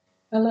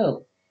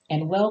Hello,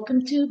 and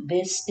welcome to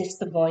This is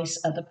the Voice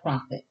of the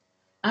Prophet.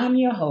 I'm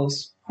your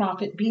host,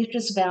 Prophet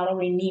Beatrice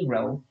Valerie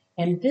Nero,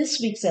 and this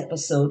week's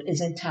episode is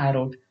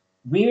entitled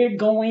We're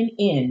Going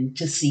In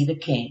to See the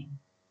King.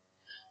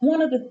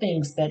 One of the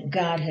things that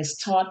God has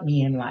taught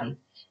me in life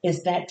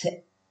is that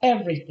to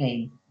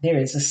everything there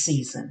is a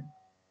season.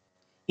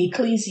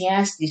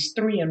 Ecclesiastes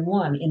 3 and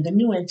 1 in the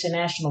New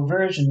International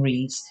Version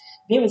reads,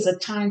 There is a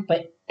time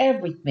for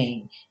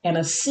everything and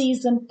a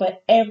season for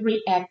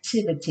every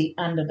activity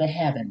under the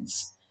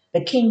heavens.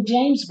 The King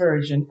James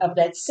Version of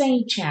that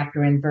same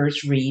chapter and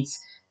verse reads,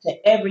 To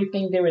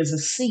everything there is a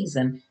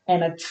season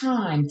and a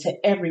time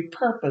to every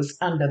purpose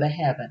under the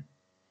heaven.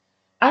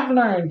 I've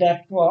learned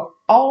that for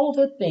all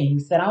the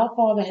things that our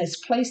Father has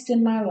placed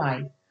in my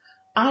life,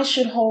 I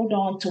should hold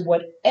on to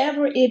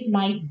whatever it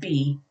might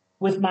be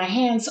with my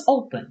hands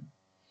open.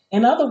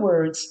 In other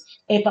words,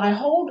 if I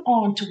hold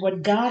on to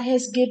what God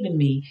has given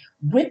me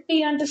with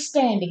the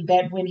understanding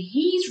that when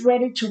He's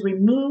ready to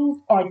remove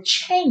or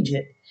change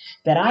it,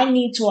 that I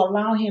need to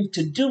allow Him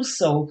to do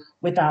so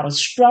without a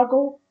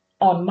struggle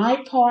on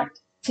my part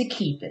to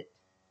keep it.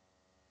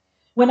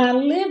 When I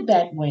live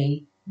that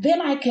way,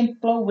 then I can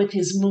flow with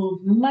His move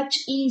much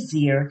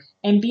easier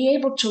and be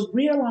able to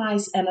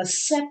realize and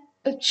accept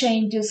the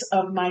changes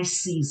of my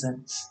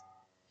seasons.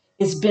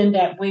 It's been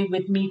that way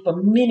with me for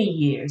many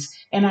years,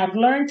 and I've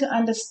learned to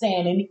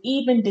understand and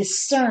even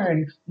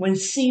discern when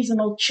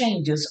seasonal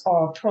changes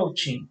are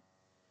approaching.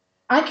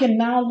 I can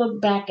now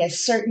look back at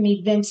certain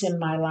events in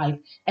my life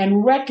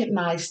and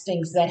recognize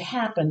things that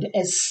happened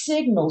as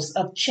signals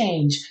of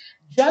change,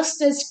 just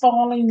as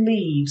falling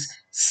leaves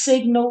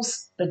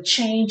signals the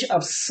change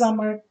of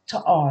summer to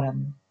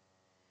autumn.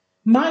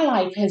 My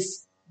life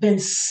has been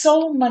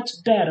so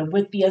much better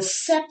with the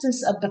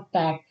acceptance of the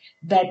fact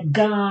that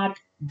God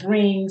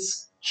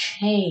brings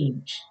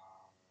change.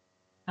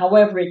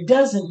 However, it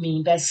doesn't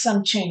mean that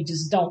some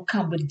changes don't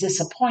come with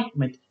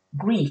disappointment,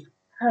 grief,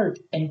 hurt,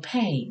 and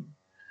pain.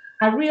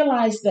 I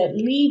realized that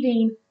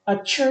leaving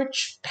a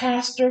church,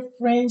 pastor,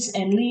 friends,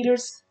 and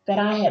leaders that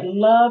I had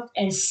loved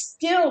and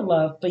still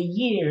love for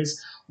years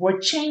were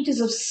changes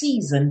of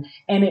season,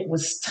 and it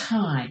was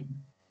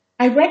time.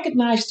 I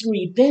recognized through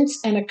events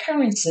and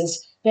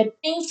occurrences that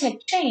things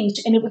had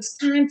changed, and it was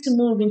time to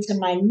move into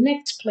my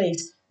next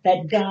place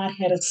that God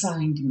had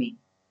assigned me.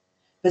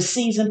 The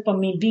season for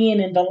me being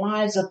in the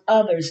lives of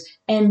others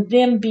and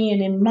them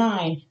being in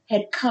mine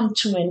had come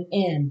to an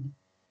end.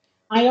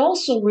 I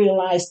also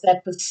realized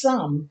that for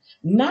some,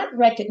 not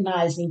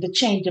recognizing the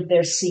change of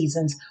their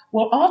seasons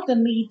will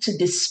often lead to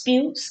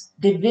disputes,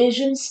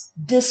 divisions,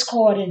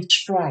 discord, and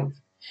strife.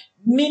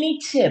 Many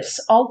tiffs,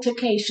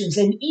 altercations,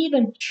 and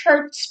even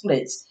church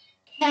splits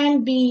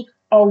can be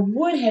or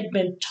would have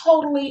been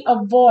totally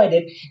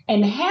avoided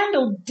and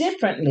handled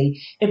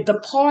differently if the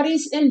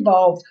parties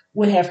involved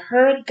would have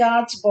heard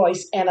God's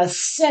voice and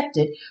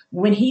accepted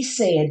when He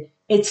said,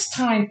 It's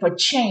time for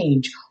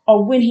change,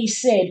 or when He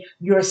said,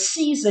 Your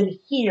season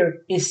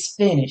here is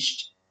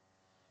finished.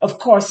 Of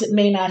course, it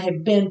may not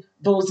have been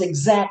those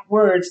exact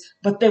words,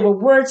 but they were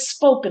words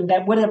spoken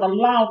that would have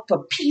allowed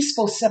for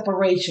peaceful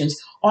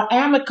separations or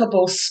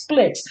amicable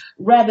splits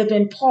rather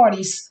than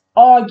parties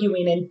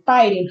arguing and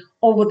fighting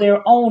over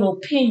their own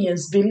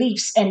opinions,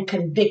 beliefs, and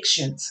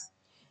convictions.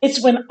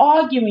 It's when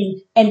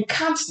arguing and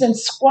constant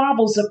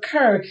squabbles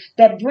occur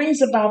that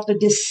brings about the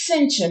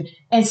dissension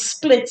and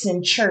splits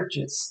in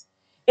churches.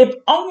 If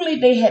only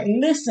they had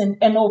listened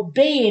and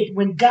obeyed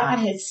when God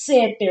had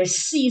said their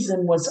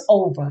season was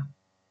over.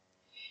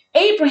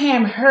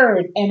 Abraham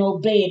heard and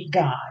obeyed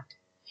God.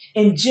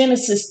 In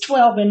Genesis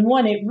 12 and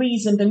 1, it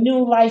reads in the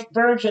New Life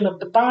Version of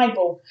the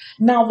Bible,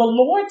 Now the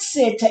Lord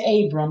said to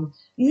Abram,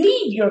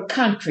 Leave your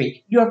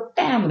country, your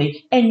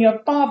family, and your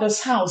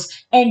father's house,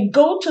 and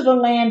go to the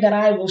land that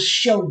I will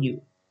show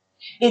you.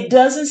 It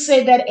doesn't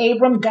say that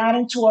Abram got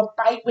into a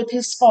fight with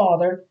his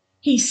father.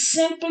 He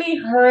simply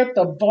heard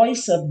the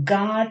voice of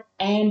God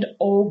and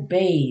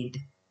obeyed.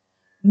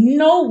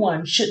 No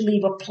one should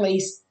leave a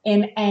place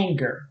in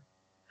anger.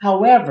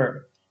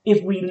 However,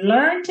 if we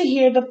learn to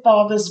hear the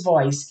Father's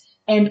voice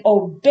and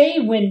obey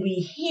when we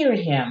hear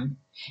Him,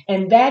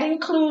 and that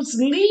includes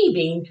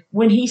leaving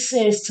when He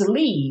says to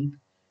leave,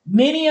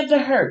 many of the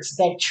hurts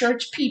that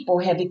church people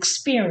have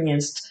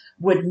experienced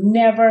would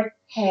never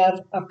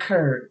have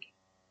occurred.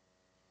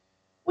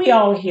 We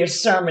all hear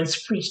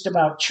sermons preached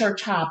about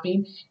church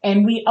hopping,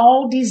 and we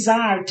all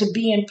desire to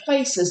be in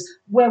places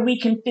where we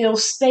can feel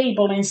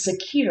stable and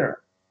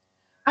secure.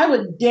 I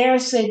would dare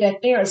say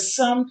that there are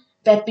some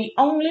that the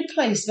only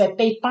place that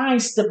they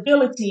find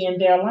stability in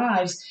their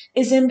lives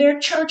is in their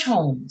church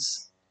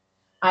homes.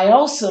 I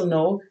also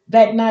know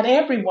that not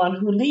everyone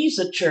who leaves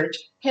a church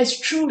has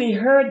truly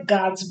heard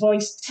God's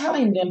voice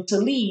telling them to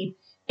leave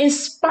in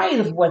spite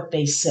of what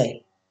they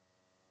say.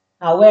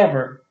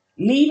 However,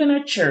 leaving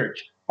a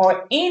church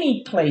or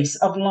any place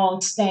of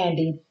long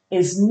standing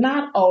is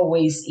not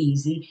always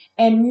easy,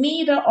 and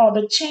neither are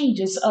the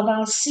changes of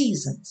our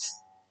seasons.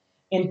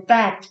 In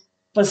fact,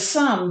 for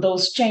some,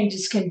 those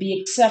changes can be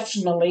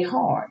exceptionally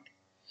hard.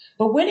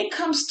 But when it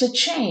comes to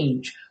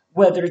change,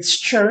 whether it's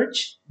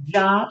church,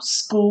 job,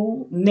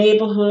 school,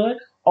 neighborhood,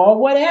 or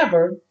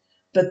whatever.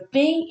 The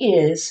thing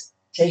is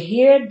to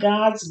hear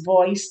God's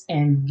voice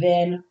and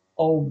then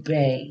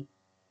obey.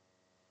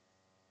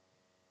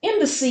 In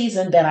the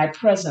season that I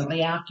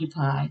presently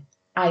occupy,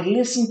 I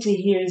listen to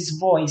hear his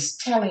voice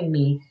telling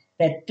me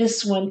that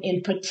this one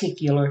in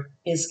particular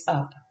is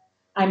up.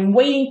 I'm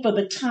waiting for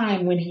the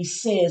time when he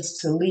says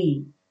to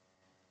leave.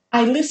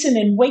 I listen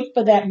and wait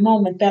for that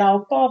moment that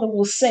our Father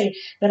will say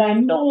that I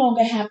no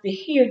longer have to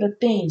hear the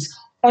things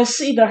or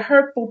see the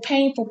hurtful,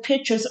 painful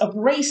pictures of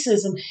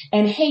racism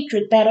and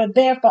hatred that are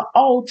there for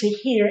all to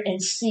hear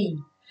and see.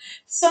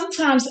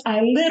 Sometimes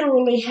I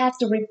literally have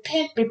to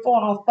repent before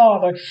our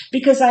Father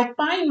because I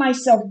find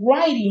myself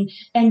writing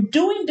and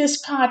doing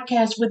this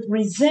podcast with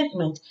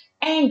resentment,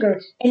 anger,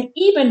 and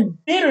even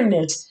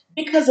bitterness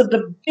because of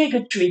the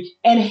bigotry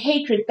and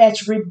hatred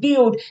that's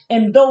revealed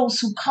in those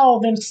who call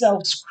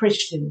themselves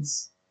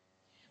Christians.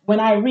 When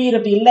I read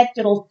of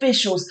elected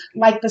officials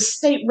like the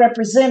state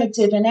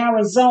representative in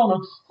Arizona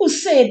who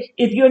said,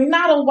 if you're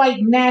not a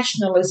white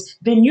nationalist,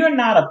 then you're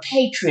not a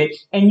patriot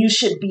and you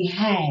should be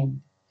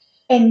hanged.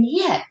 And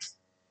yet,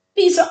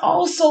 these are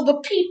also the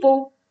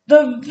people,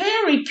 the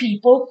very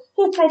people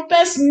who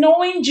profess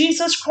knowing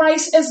Jesus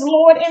Christ as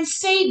Lord and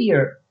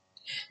Savior.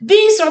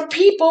 These are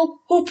people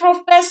who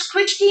profess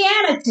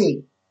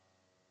Christianity.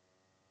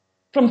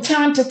 From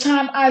time to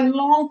time, I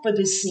long for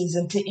this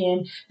season to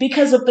end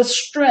because of the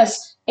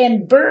stress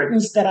and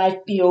burdens that I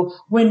feel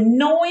when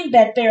knowing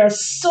that there are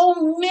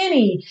so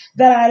many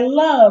that I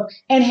love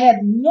and had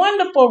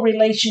wonderful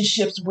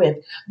relationships with,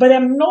 but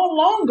am no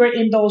longer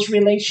in those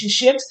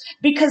relationships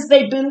because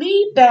they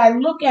believe that I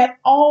look at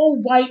all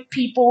white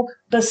people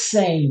the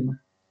same.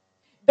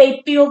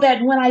 They feel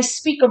that when I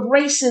speak of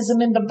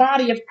racism in the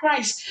body of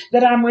Christ,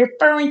 that I'm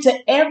referring to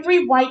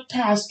every white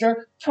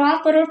pastor,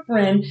 prophet, or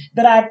friend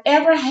that I've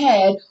ever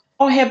had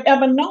or have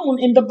ever known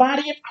in the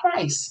body of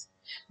Christ.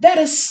 That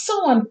is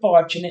so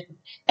unfortunate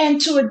and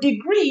to a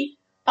degree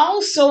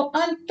also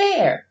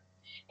unfair.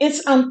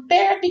 It's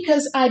unfair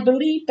because I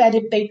believe that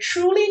if they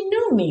truly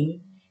knew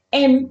me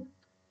and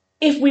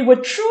if we were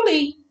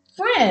truly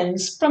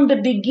friends from the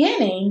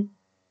beginning,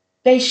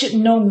 they should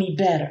know me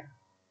better.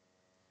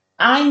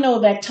 I know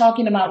that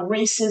talking about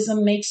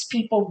racism makes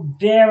people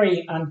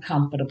very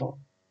uncomfortable.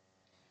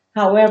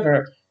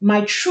 However,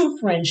 my true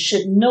friends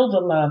should know the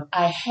love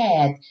I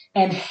had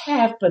and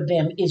have for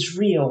them is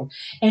real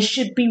and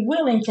should be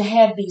willing to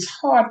have these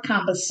hard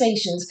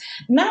conversations,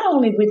 not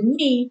only with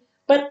me,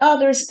 but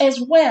others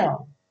as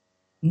well.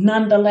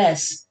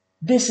 Nonetheless,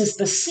 this is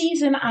the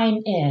season I'm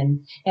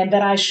in and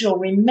that I shall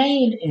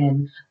remain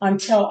in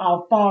until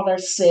our Father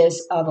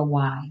says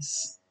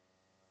otherwise.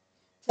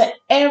 To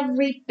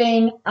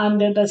everything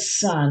under the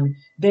sun,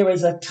 there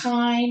is a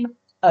time,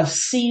 a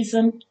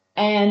season,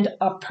 and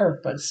a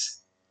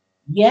purpose.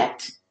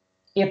 Yet,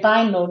 if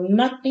I know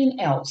nothing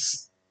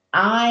else,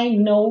 I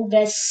know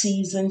that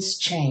seasons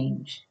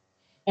change.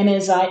 And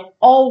as I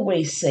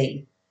always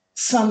say,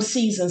 some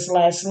seasons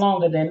last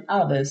longer than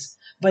others,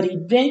 but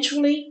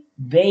eventually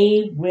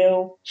they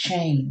will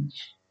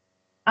change.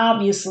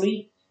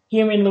 Obviously,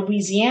 here in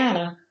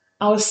Louisiana,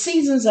 our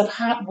seasons of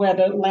hot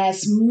weather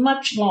last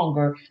much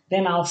longer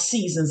than our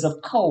seasons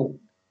of cold,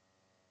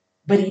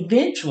 but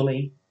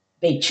eventually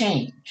they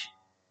change.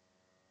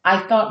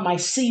 I thought my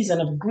season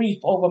of grief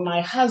over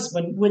my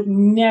husband would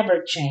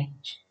never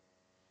change.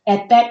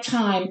 At that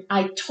time,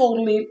 I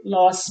totally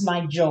lost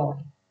my joy.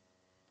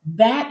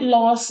 That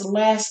loss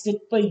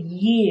lasted for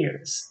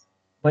years,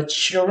 but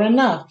sure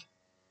enough,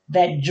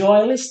 that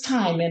joyless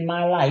time in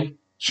my life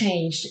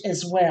changed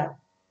as well.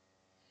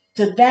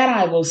 To that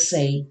I will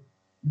say,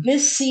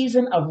 this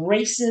season of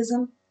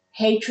racism,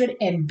 hatred,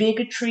 and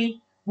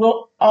bigotry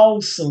will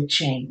also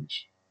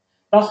change.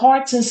 The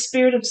hearts and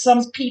spirit of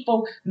some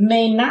people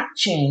may not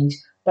change,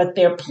 but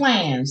their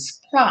plans,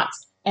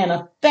 plots, and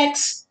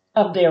effects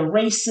of their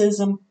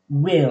racism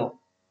will.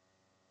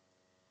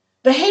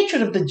 The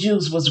hatred of the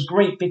Jews was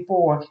great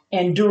before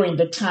and during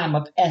the time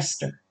of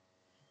Esther.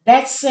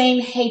 That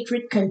same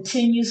hatred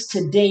continues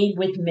today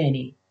with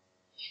many.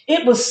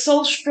 It was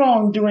so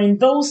strong during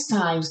those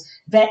times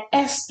that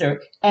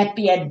Esther, at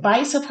the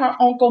advice of her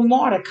uncle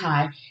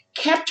Mordecai,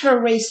 kept her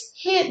race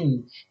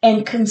hidden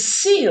and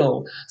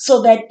concealed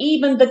so that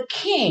even the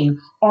king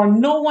or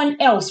no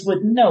one else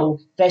would know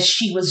that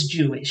she was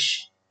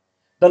Jewish.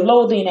 The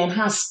loathing and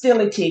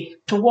hostility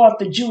toward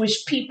the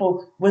Jewish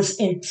people was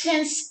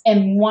intense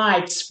and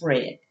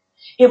widespread.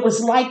 It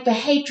was like the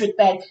hatred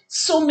that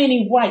so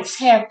many whites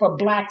have for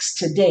blacks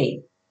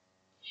today.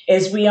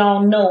 As we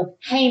all know,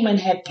 Haman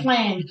had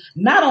planned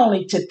not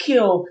only to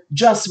kill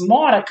just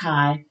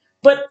Mordecai,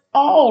 but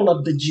all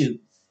of the Jews.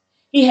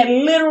 He had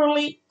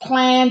literally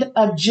planned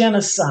a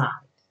genocide.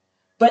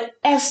 But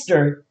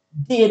Esther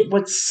did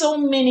what so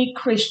many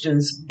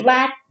Christians,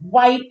 black,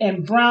 white,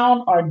 and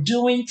brown, are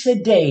doing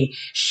today.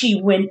 She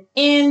went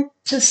in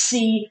to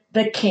see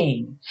the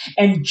king.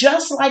 And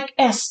just like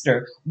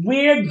Esther,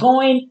 we're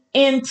going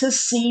in to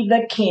see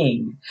the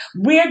king.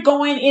 We're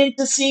going in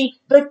to see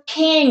the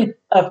King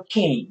of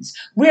Kings.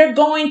 We're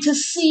going to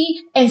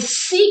see and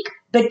seek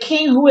the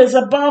king who is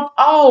above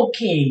all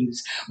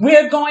kings.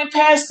 We're going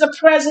past the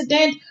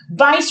president,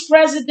 vice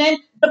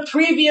president, the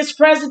previous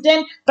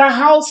president, the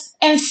House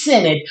and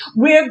Senate.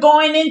 We're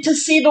going in to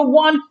see the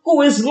one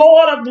who is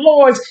Lord of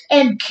Lords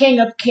and King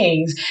of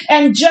Kings.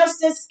 And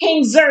just as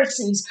King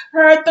Xerxes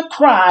heard the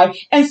cry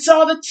and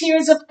saw the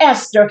tears of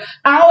Esther,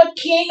 our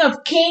King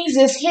of Kings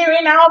is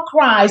hearing our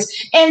cries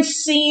and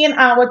seeing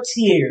our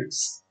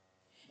tears.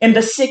 In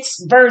the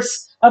 6th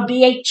verse of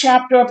the 8th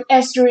chapter of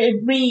Esther, it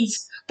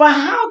reads, "For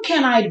how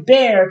can I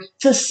bear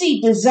to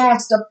see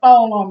disaster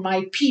fall on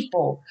my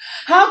people?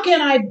 How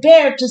can I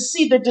bear to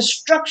see the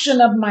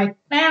destruction of my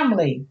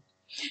family?"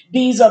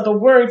 These are the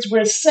words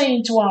we're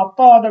saying to our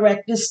Father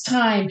at this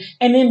time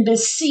and in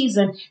this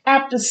season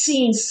after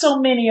seeing so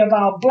many of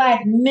our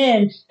black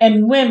men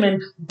and women,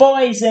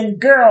 boys and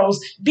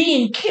girls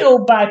being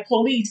killed by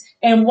police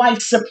and white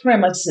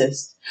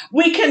supremacists.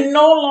 We can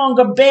no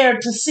longer bear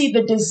to see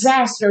the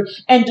disaster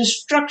and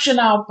destruction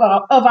of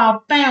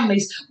our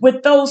families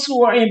with those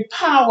who are in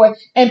power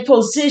and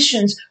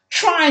positions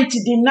trying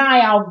to deny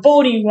our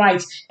voting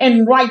rights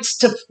and rights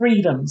to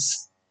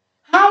freedoms.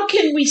 How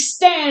can we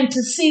stand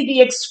to see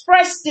the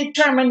expressed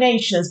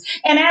determinations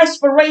and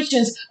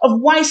aspirations of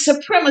white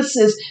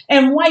supremacists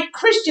and white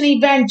Christian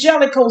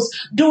evangelicals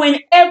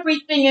doing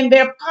everything in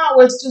their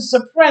powers to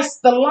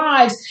suppress the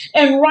lives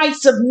and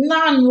rights of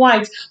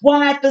non-whites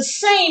while at the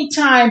same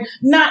time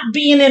not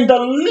being in the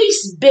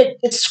least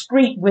bit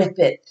discreet with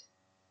it?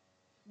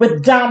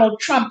 With Donald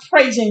Trump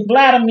praising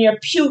Vladimir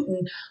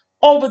Putin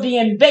over the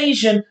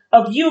invasion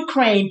of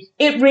Ukraine,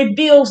 it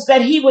reveals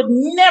that he would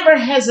never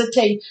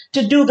hesitate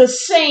to do the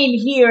same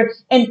here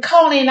in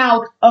calling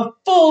out a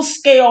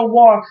full-scale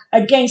war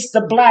against the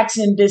blacks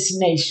in this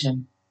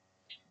nation.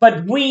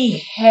 But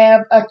we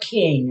have a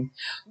king.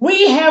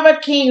 We have a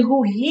king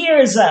who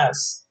hears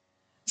us.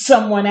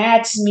 Someone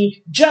asked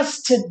me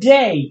just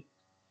today,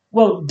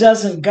 well,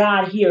 doesn't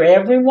God hear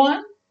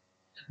everyone?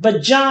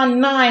 But John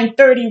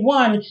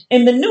 9:31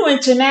 in the New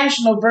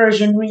International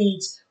Version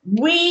reads,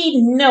 "We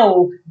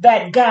know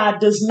that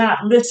God does not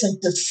listen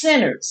to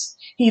sinners.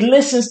 He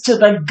listens to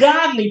the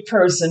godly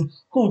person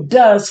who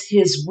does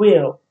his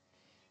will."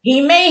 He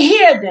may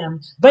hear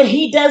them, but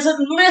he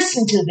doesn't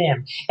listen to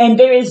them. And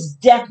there is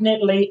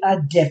definitely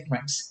a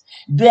difference.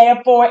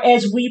 Therefore,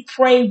 as we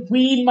pray,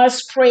 we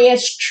must pray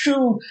as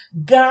true,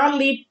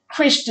 godly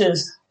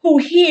Christians who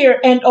hear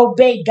and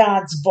obey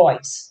God's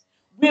voice.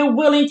 We're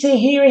willing to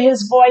hear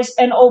his voice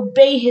and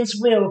obey his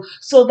will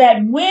so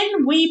that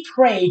when we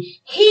pray,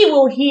 he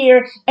will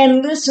hear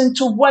and listen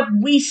to what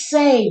we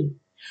say.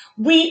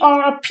 We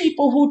are a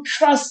people who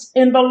trust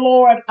in the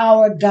Lord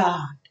our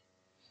God.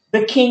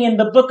 The king in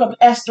the book of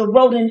Esther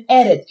wrote an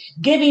edict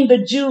giving the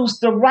Jews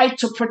the right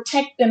to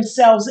protect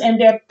themselves and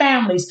their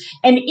families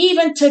and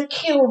even to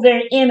kill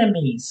their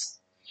enemies.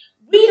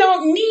 We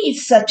don't need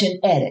such an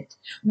edict.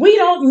 We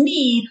don't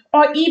need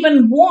or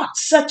even want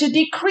such a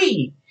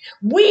decree.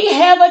 We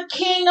have a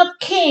King of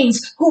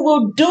Kings who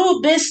will do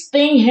this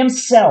thing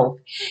himself.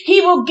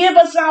 He will give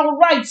us our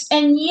rights,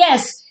 and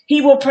yes, he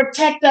will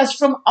protect us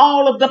from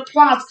all of the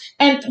plots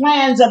and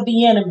plans of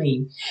the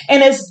enemy.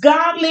 And as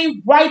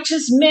godly,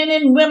 righteous men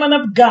and women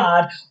of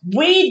God,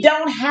 we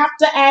don't have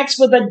to ask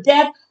for the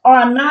death or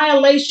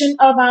annihilation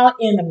of our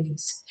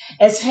enemies.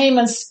 As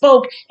Haman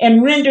spoke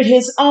and rendered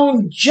his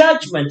own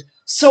judgment,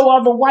 so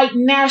are the white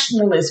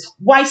nationalists,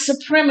 white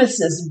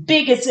supremacists,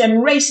 bigots,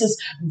 and racists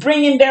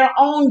bringing their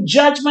own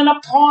judgment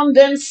upon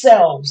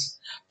themselves.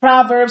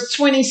 Proverbs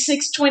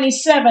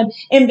 26:27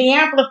 in the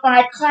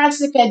Amplified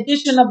Classic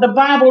Edition of the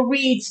Bible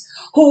reads,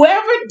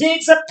 "Whoever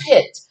digs a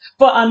pit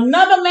for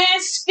another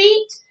man's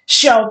feet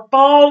shall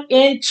fall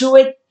into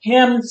it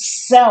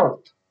himself."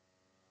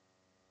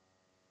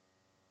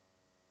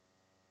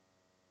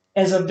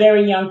 As a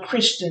very young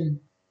Christian,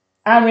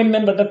 I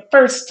remember the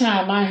first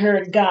time I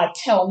heard God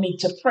tell me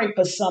to pray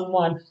for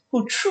someone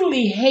who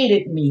truly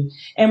hated me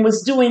and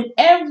was doing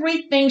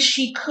everything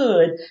she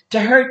could to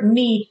hurt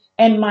me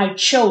and my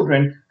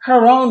children,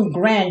 her own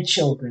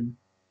grandchildren.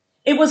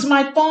 It was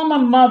my former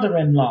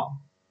mother-in-law.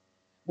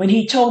 When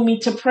he told me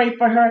to pray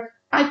for her,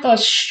 I thought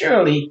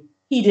surely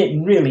he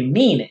didn't really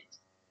mean it.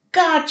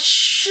 God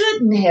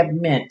shouldn't have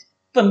meant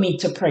for me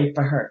to pray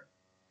for her.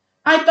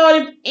 I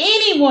thought if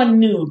anyone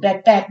knew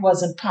that that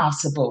wasn't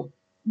possible,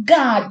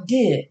 God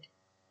did.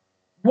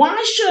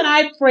 Why should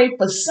I pray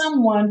for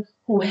someone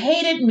who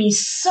hated me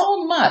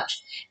so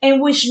much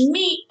and wished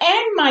me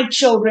and my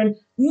children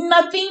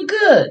nothing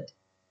good?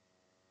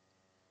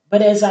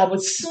 But as I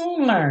would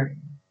soon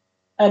learn,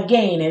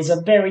 again as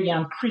a very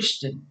young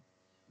Christian,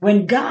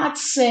 when God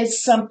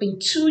says something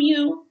to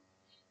you,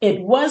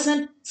 it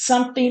wasn't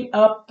something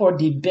up for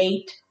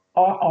debate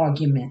or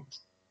argument.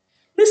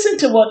 Listen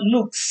to what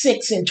Luke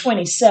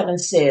 6:27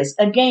 says,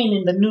 again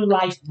in the New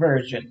Life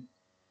Version.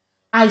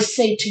 I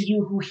say to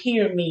you who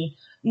hear me,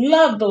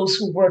 love those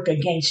who work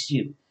against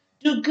you.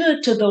 Do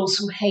good to those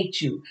who hate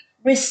you.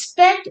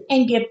 Respect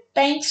and give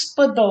thanks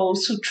for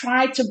those who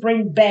try to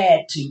bring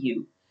bad to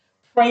you.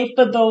 Pray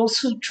for those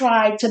who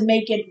try to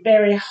make it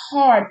very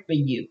hard for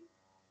you.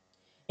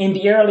 In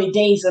the early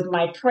days of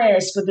my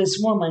prayers for this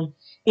woman,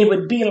 it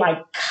would be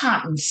like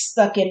cotton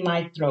stuck in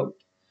my throat.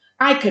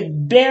 I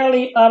could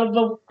barely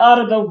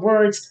utter the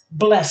words,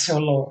 bless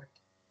her, Lord.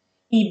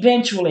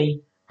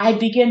 Eventually, I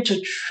began to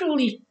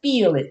truly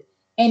feel it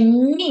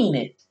and mean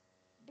it.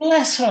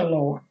 Bless her,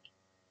 Lord.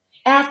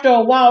 After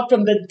a while,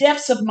 from the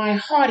depths of my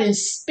heart and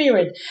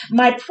spirit,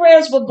 my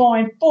prayers were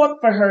going forth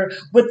for her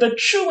with a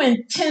true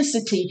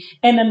intensity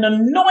and an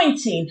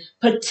anointing,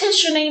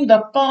 petitioning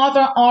the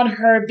Father on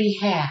her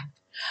behalf.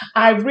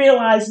 I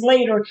realized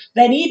later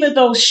that even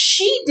though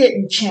she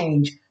didn't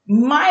change,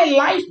 my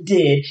life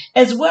did,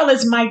 as well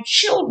as my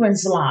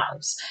children's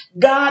lives.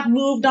 God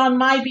moved on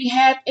my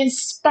behalf in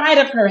spite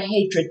of her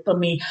hatred for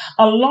me,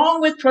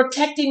 along with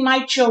protecting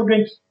my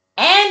children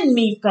and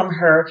me from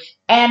her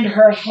and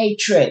her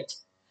hatred.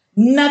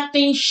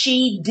 Nothing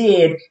she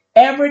did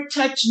ever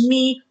touched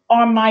me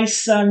or my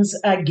sons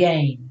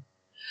again.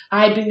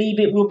 I believe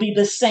it will be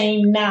the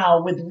same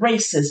now with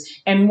racists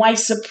and white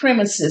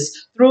supremacists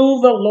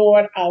through the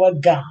Lord our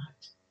God.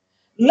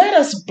 Let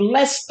us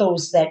bless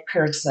those that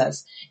curse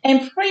us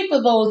and pray for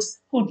those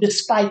who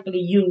despitefully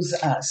use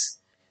us.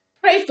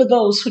 Pray for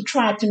those who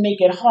try to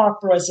make it hard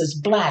for us as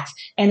blacks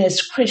and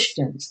as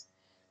Christians.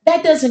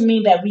 That doesn't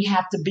mean that we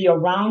have to be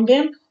around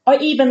them or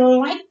even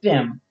like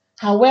them.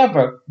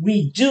 However,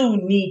 we do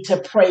need to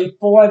pray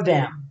for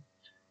them.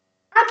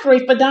 I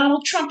pray for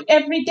Donald Trump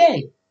every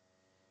day.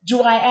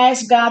 Do I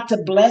ask God to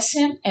bless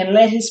him and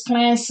let his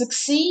plans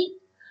succeed?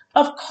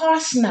 Of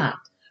course not.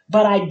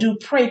 But I do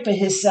pray for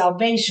his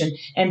salvation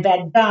and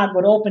that God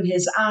would open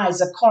his eyes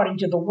according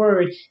to the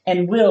word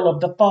and will of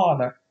the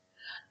Father.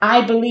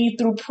 I believe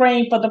through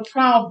praying for the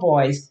Proud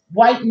Boys,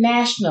 white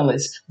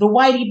nationalists, the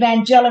white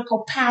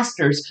evangelical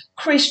pastors,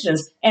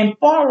 Christians, and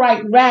far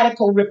right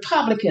radical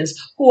Republicans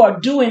who are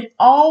doing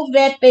all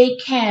that they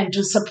can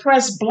to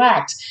suppress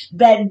blacks,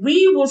 that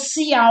we will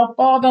see our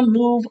Father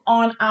move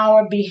on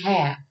our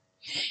behalf.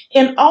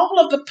 In all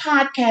of the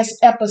podcast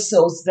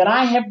episodes that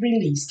I have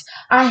released,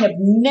 I have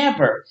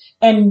never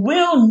and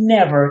will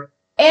never,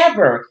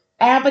 ever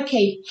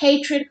advocate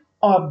hatred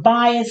or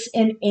bias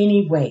in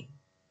any way.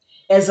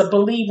 As a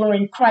believer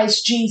in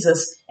Christ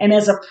Jesus and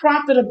as a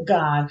prophet of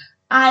God,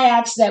 I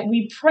ask that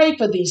we pray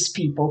for these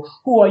people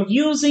who are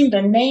using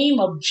the name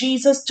of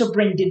Jesus to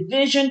bring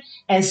division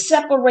and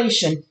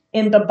separation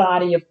in the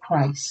body of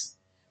Christ.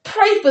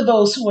 Pray for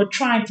those who are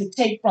trying to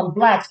take from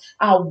blacks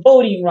our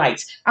voting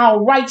rights, our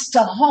rights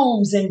to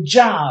homes and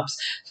jobs.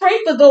 Pray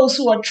for those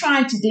who are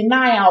trying to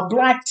deny our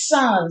black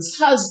sons,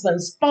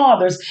 husbands,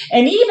 fathers,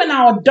 and even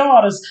our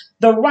daughters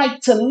the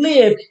right to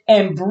live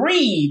and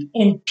breathe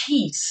in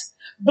peace.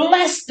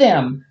 Bless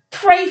them,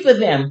 pray for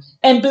them,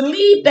 and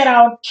believe that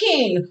our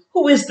King,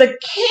 who is the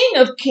King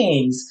of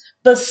Kings,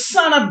 the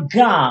Son of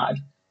God,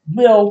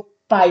 will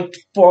fight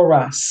for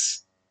us.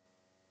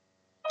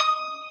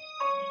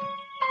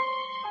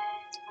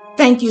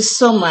 Thank you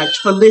so much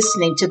for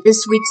listening to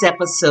this week's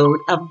episode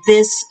of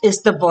This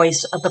is the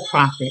Voice of the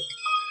Prophet.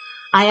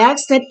 I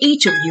ask that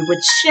each of you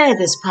would share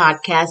this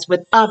podcast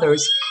with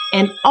others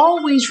and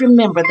always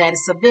remember that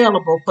it's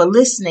available for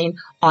listening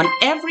on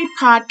every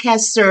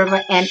podcast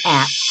server and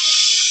app.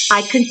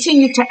 I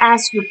continue to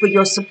ask you for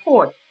your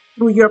support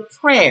through your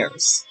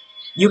prayers.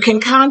 You can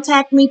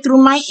contact me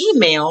through my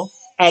email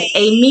at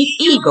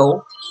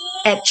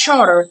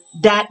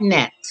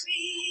ameeteagle@charter.net.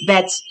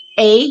 That's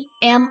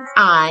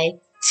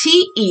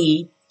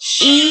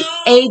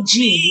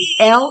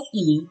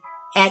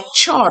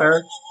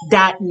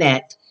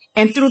AMITEEAGLE@charter.net,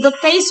 and through the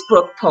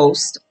Facebook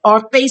post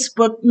or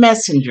Facebook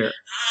Messenger.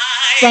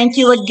 Thank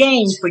you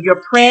again for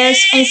your prayers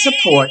and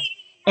support,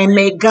 and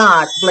may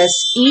God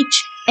bless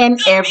each and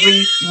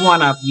every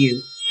one of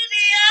you.